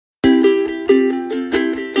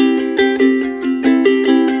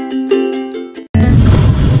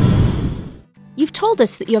told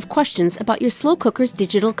us that you have questions about your slow cooker's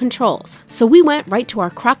digital controls, so we went right to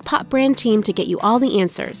our Crock-Pot brand team to get you all the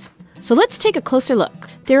answers. So let's take a closer look.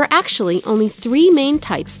 There are actually only 3 main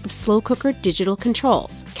types of slow cooker digital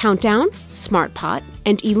controls: Countdown, Smart Pot,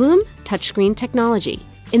 and Illume touchscreen technology.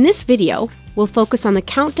 In this video, we'll focus on the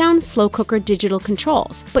Countdown slow cooker digital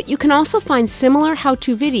controls, but you can also find similar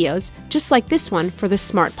how-to videos just like this one for the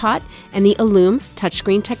Smart Pot and the Illume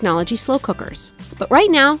touchscreen technology slow cookers. But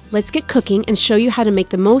right now, let's get cooking and show you how to make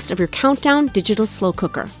the most of your Countdown digital slow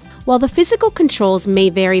cooker. While the physical controls may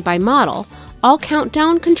vary by model, all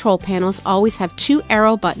Countdown control panels always have 2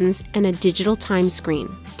 arrow buttons and a digital time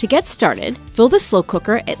screen. To get started, fill the slow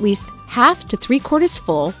cooker at least half to 3/4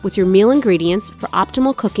 full with your meal ingredients for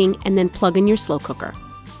optimal cooking, and then plug in your slow cooker.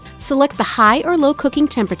 Select the high or low cooking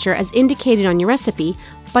temperature as indicated on your recipe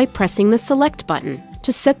by pressing the select button.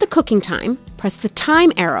 To set the cooking time, press the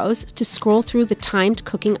time arrows to scroll through the timed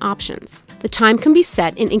cooking options. The time can be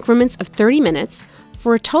set in increments of 30 minutes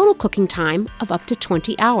for a total cooking time of up to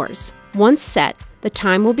 20 hours. Once set, the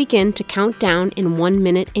time will begin to count down in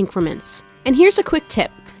 1-minute increments. And here's a quick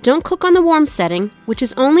tip. Don't cook on the warm setting, which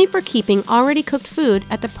is only for keeping already cooked food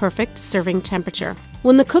at the perfect serving temperature.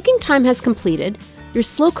 When the cooking time has completed, your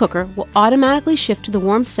slow cooker will automatically shift to the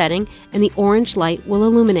warm setting and the orange light will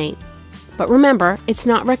illuminate. But remember, it's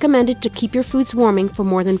not recommended to keep your foods warming for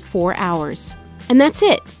more than 4 hours. And that's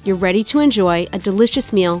it! You're ready to enjoy a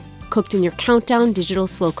delicious meal cooked in your Countdown digital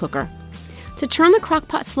slow cooker. To turn the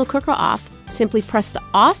Crock-Pot slow cooker off, simply press the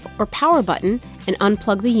off or power button and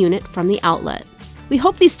unplug the unit from the outlet. We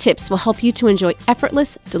hope these tips will help you to enjoy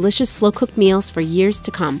effortless, delicious slow-cooked meals for years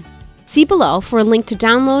to come. See below for a link to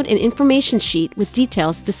download an information sheet with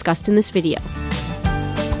details discussed in this video.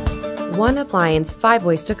 One appliance, 5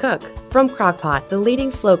 ways to cook. From Crock-Pot, the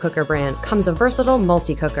leading slow cooker brand, comes a versatile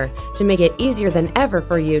multi-cooker to make it easier than ever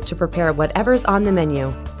for you to prepare whatever's on the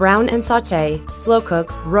menu. Brown and saute, slow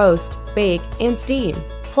cook, roast, bake, and steam.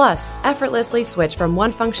 Plus, effortlessly switch from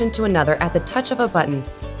one function to another at the touch of a button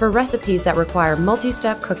for recipes that require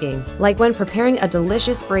multi-step cooking. Like when preparing a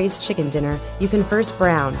delicious braised chicken dinner, you can first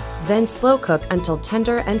brown, then slow cook until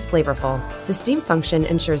tender and flavorful. The steam function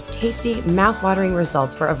ensures tasty, mouth-watering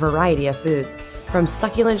results for a variety of foods, from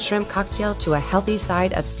succulent shrimp cocktail to a healthy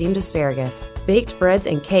side of steamed asparagus. Baked breads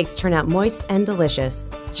and cakes turn out moist and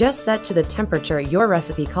delicious. Just set to the temperature your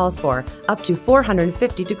recipe calls for, up to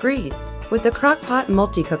 450 degrees. With the Crock-Pot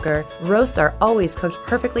multi-cooker, roasts are always cooked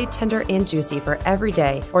perfectly tender and juicy for every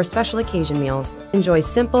day or special occasion meals. Enjoy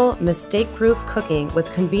simple, mistake-proof cooking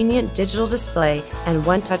with convenient digital display and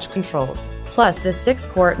one-touch controls. Plus, the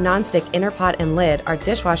 6-quart non-stick inner pot and lid are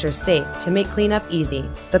dishwasher safe to make cleanup easy.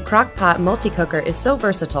 The Crock-Pot multi-cooker is so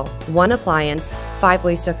versatile. One appliance, 5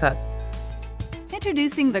 ways to cook.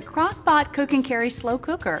 Introducing the Crock-Pot Cook and Carry Slow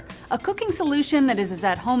Cooker, a cooking solution that is as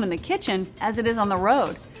at home in the kitchen as it is on the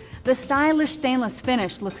road. The stylish stainless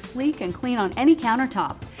finish looks sleek and clean on any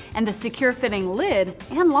countertop, and the secure fitting lid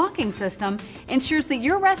and locking system ensures that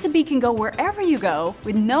your recipe can go wherever you go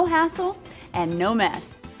with no hassle and no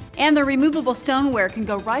mess. And the removable stoneware can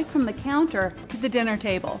go right from the counter to the dinner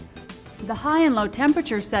table. The high and low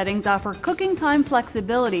temperature settings offer cooking time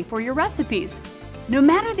flexibility for your recipes. No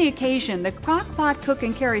matter the occasion, the Crock-Pot Cook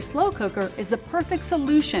and Carry Slow Cooker is the perfect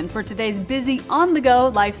solution for today's busy, on-the-go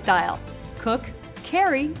lifestyle. Cook,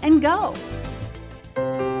 carry, and go.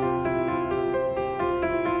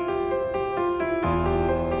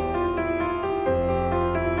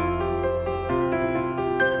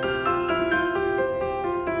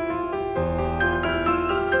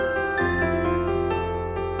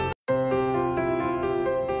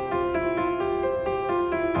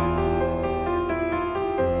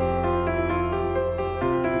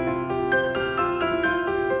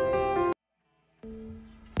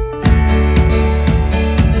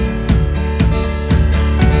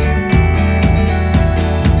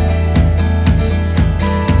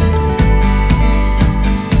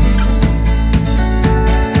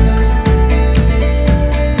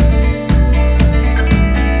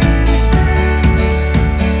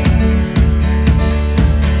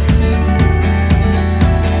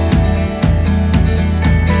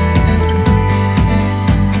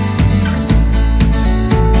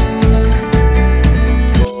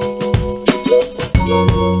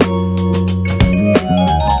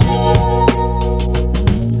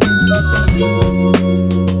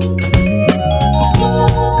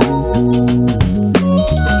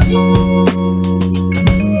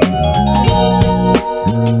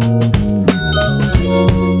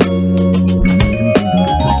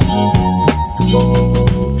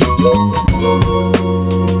 Thank you.